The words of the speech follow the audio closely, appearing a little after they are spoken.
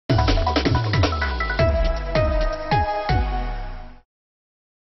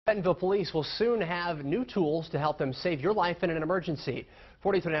Bentonville police will soon have new tools to help them save your life in an emergency.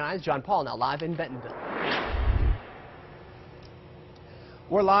 4029's John Paul now live in Bentonville.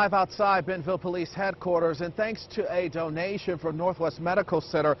 We're live outside Bentonville Police Headquarters, and thanks to a donation from Northwest Medical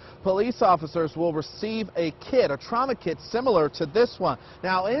Center, police officers will receive a kit, a trauma kit similar to this one.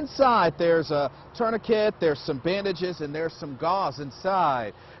 Now inside there's a tourniquet, there's some bandages, and there's some gauze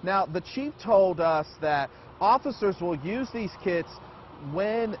inside. Now the chief told us that officers will use these kits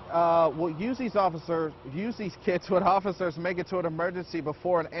when use these kits when officers make it to an emergency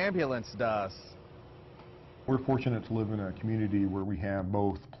before an ambulance does. We're fortunate to live in a community where we have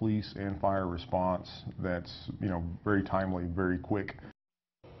both police and fire response that's, very timely, very quick.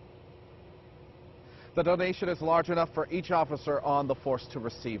 The donation is large enough for each officer on the force to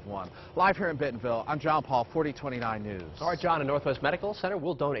receive one. Live here in Bentonville, I'm John Paul, 4029 News. All right, John, and Northwest Medical Center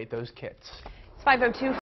will donate those kits. It's 5:02.